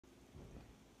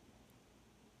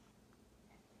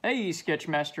Hey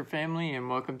Sketchmaster family, and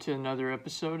welcome to another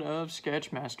episode of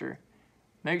Sketchmaster.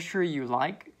 Make sure you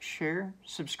like, share,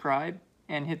 subscribe,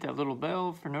 and hit that little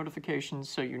bell for notifications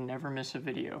so you never miss a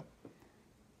video.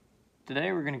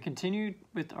 Today we're going to continue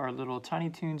with our little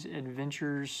Tiny Toons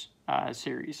Adventures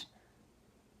series.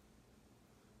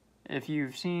 If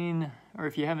you've seen, or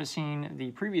if you haven't seen the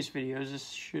previous videos,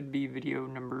 this should be video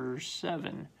number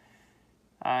 7.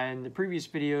 In the previous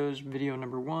videos, video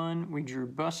number 1, we drew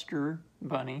Buster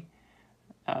Bunny.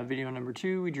 Video number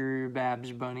 2, we drew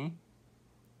Babs Bunny.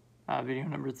 Video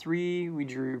number 3, we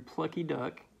drew Plucky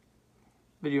Duck.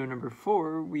 Video number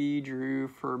 4, we drew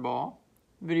Furball.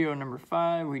 Video number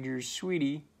 5, we drew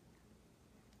Sweetie.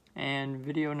 And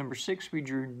video number 6, we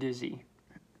drew Dizzy.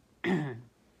 And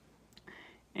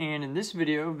in this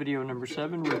video, video number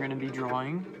 7, we're going to be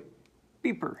drawing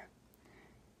Beeper.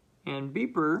 And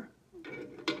Beeper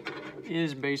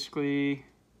is basically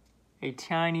a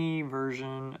tiny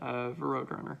version of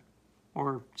Roadrunner,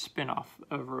 or spin-off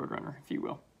of Roadrunner, if you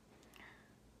will.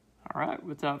 Alright,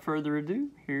 without further ado,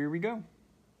 here we go. I'm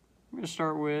going to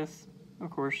start with, of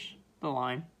course, the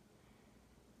line.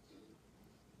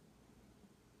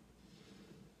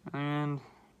 And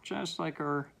just like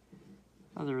our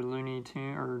other Looney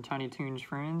Tunes or Tiny Toons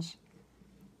friends,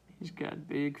 he's got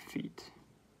big feet.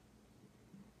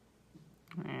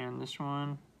 And this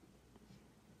one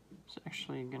is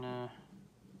actually gonna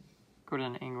go to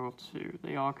an angle too.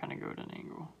 They all kind of go to an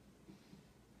angle.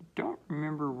 I don't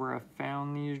remember where I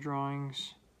found these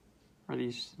drawings or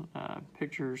these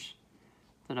pictures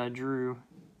that I drew,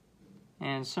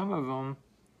 and some of them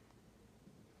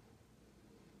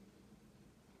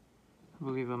I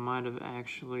believe I might have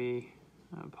actually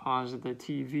paused the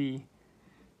TV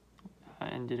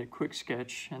and did a quick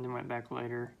sketch and then went back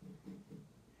later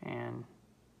and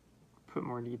put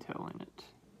more detail in it.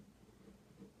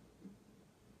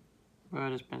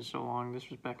 But it's been so long. This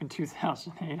was back in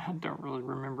 2008. I don't really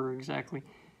remember exactly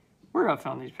where I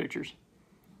found these pictures.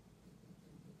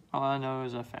 All I know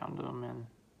is I found them and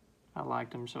I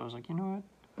liked them, so I was like, you know what?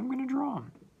 I'm going to draw them.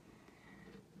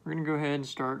 We're going to go ahead and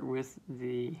start with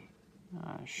the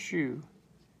shoe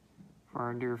for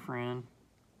our dear friend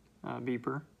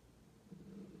Beeper.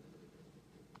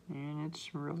 And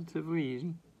it's relatively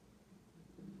easy.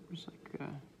 Just like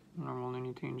a normal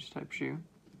Looney Tunes type shoe.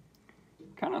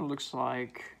 Kind of looks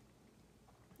like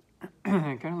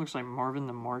Marvin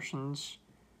the Martian's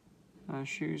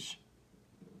shoes.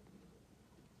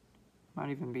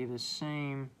 Might even be the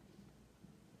same.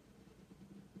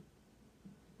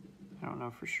 I don't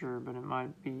know for sure, but it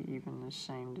might be even the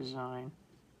same design.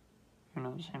 Who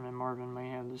knows, him and Marvin may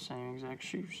have the same exact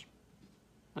shoes.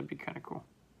 That'd be kind of cool.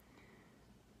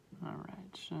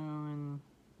 Alright, so in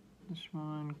this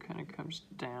one kind of comes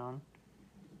down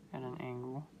at an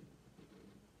angle.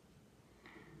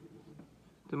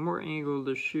 The more angled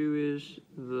the shoe is,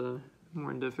 the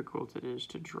more difficult it is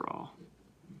to draw.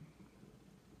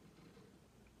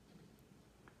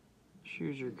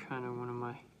 Shoes are kind of one of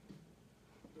my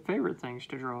favorite things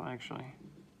to draw, actually,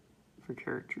 for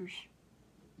characters.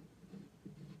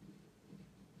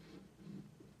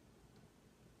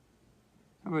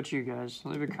 How about you guys?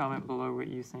 Leave a comment below what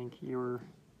you think your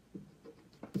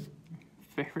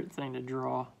favorite thing to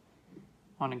draw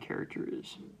on a character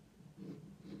is.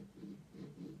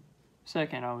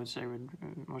 Second, I would say, would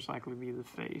most likely be the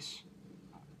face.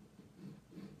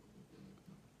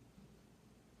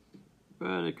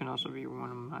 But it can also be one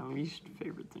of my least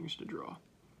favorite things to draw.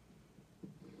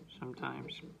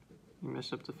 Sometimes you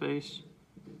mess up the face,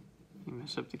 you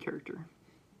mess up the character.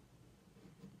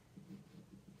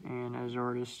 And as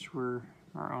artists, we're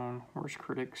our own worst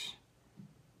critics.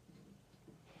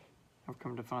 I've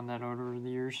come to find that out over the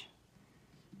years.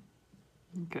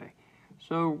 Okay,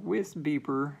 so with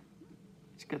Beeper,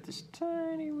 he's got this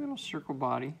tiny little circle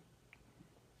body,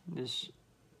 this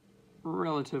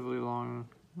relatively long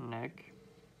neck,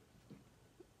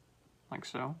 like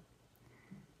so.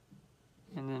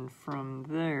 And then from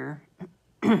there,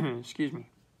 excuse me,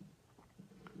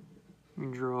 we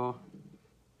can draw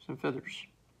some feathers.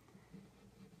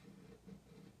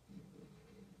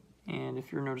 And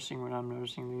if you're noticing what I'm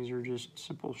noticing, these are just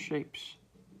simple shapes.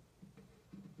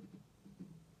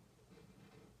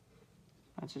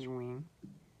 That's his wing.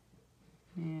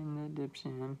 And that dips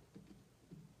in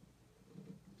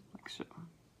like so.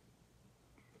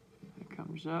 It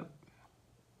comes up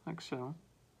like so.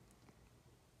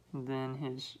 And then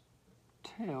his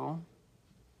tail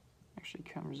actually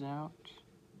comes out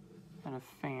at a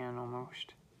fan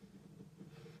almost.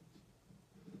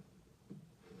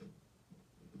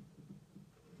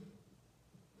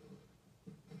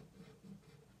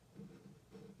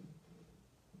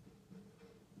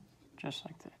 just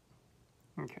like that.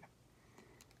 Okay.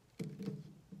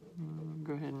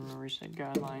 Go ahead and reset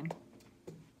guideline.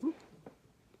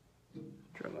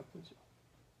 Try left and see.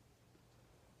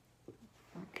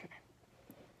 Okay.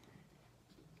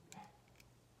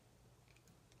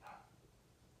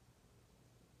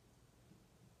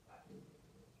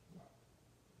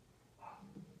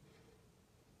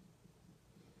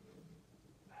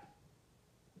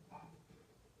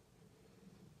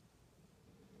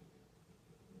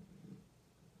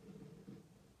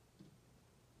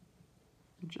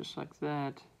 Just like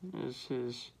that is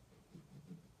his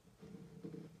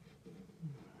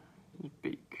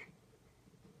beak.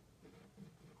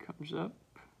 Comes up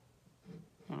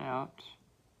and out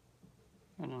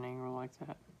at an angle like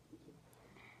that.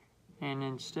 And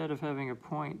instead of having a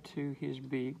point to his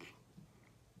beak,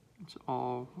 it's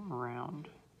all around.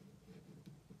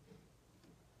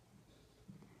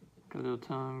 Got a little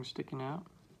tongue sticking out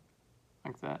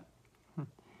like that.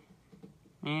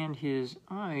 And his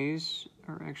eyes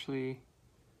are actually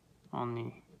on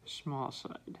the small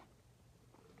side.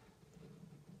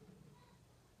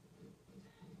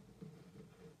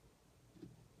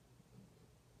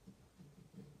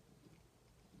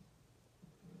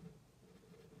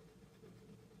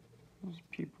 His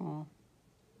pupil.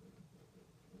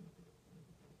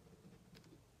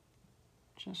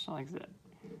 Just like that.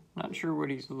 Not sure what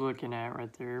he's looking at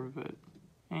right there, but,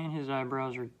 and his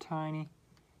eyebrows are tiny.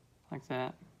 Like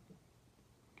that.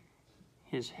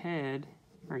 His head,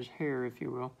 or his hair, if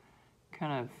you will,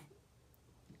 kind of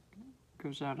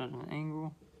goes out at an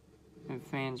angle and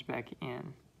fans back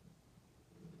in.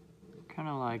 Kind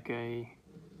of like a,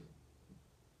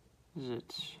 is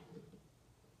it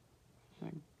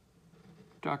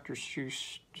Dr.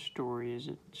 Seuss story? Is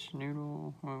it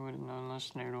Snoodle? What would it know? Not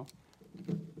Snoodle.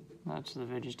 That's the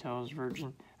VeggieTales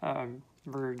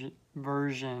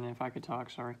version, if I could talk,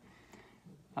 sorry.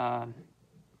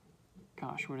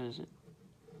 Gosh, what is it?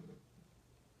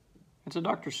 It's a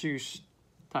Dr. Seuss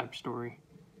type story.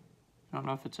 I don't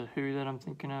know if it's a Who that I'm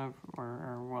thinking of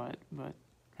or what, but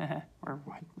or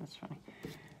what, that's funny.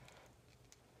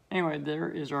 Anyway, there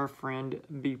is our friend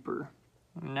Beeper.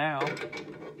 Now,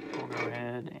 we'll go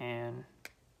ahead and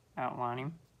outline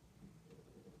him.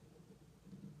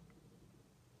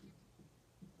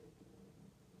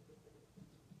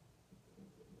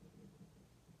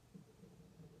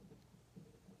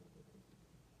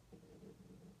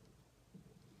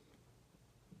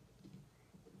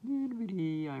 Little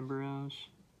bitty eyebrows.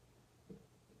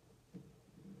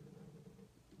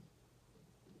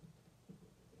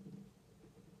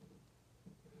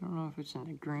 I don't know if it's in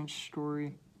the Grinch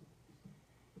story.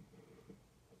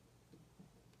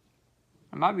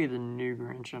 It might be the new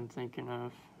Grinch I'm thinking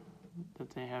of,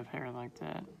 that they have hair like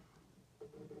that.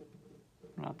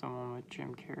 Not the one with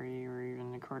Jim Carrey or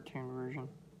even the cartoon version.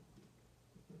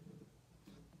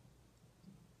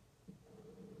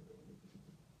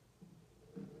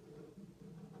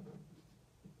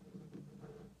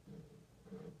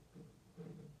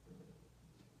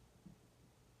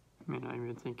 I mean, I'm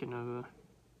even thinking of a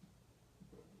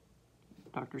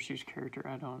Dr. Seuss character,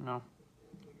 I don't know.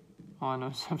 All I know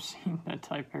is I've seen that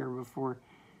type hair before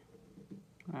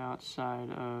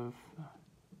outside of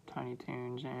Tiny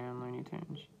Toons and Looney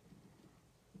Tunes.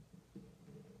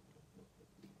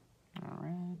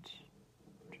 Alright,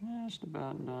 just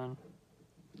about done.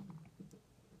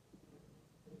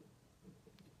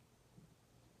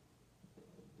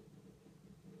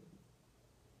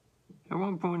 At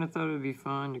one point I thought it would be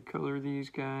fun to color these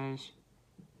guys.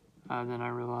 Then I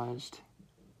realized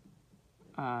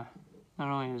not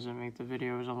only does it make the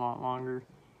videos a lot longer,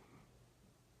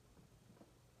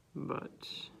 but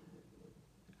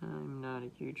I'm not a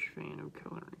huge fan of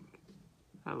coloring.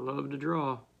 I love to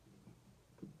draw.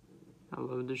 I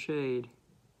love to shade.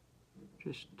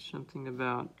 Just something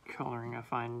about coloring I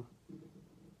find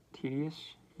tedious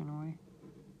in a way.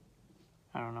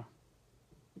 I don't know.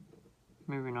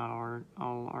 Maybe not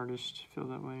all artists feel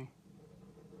that way.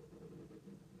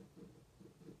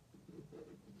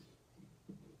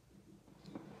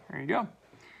 There you go.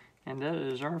 And that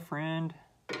is our friend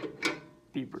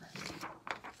Beeper.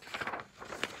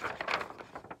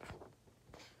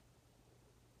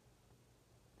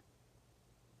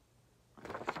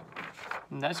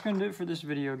 And that's going to do it for this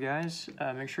video, guys.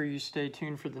 Make sure you stay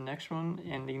tuned for the next one.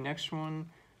 And the next one,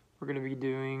 we're going to be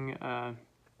doing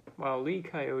Wile E.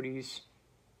 Coyote's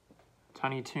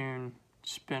Tiny Toon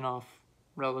spin-off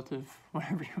relative,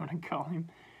 whatever you want to call him,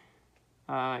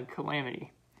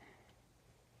 Calamity.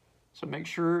 So make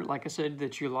sure, like I said,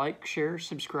 that you like, share,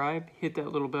 subscribe, hit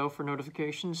that little bell for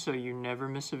notifications so you never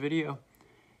miss a video.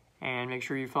 And make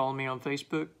sure you follow me on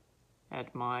Facebook,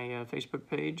 at my Facebook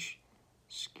page,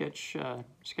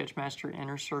 Sketchmaster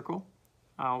Inner Circle.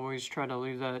 I always try to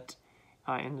leave that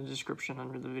in the description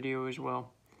under the video as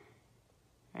well.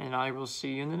 And I will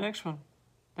see you in the next one.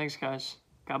 Thanks, guys.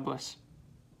 God bless.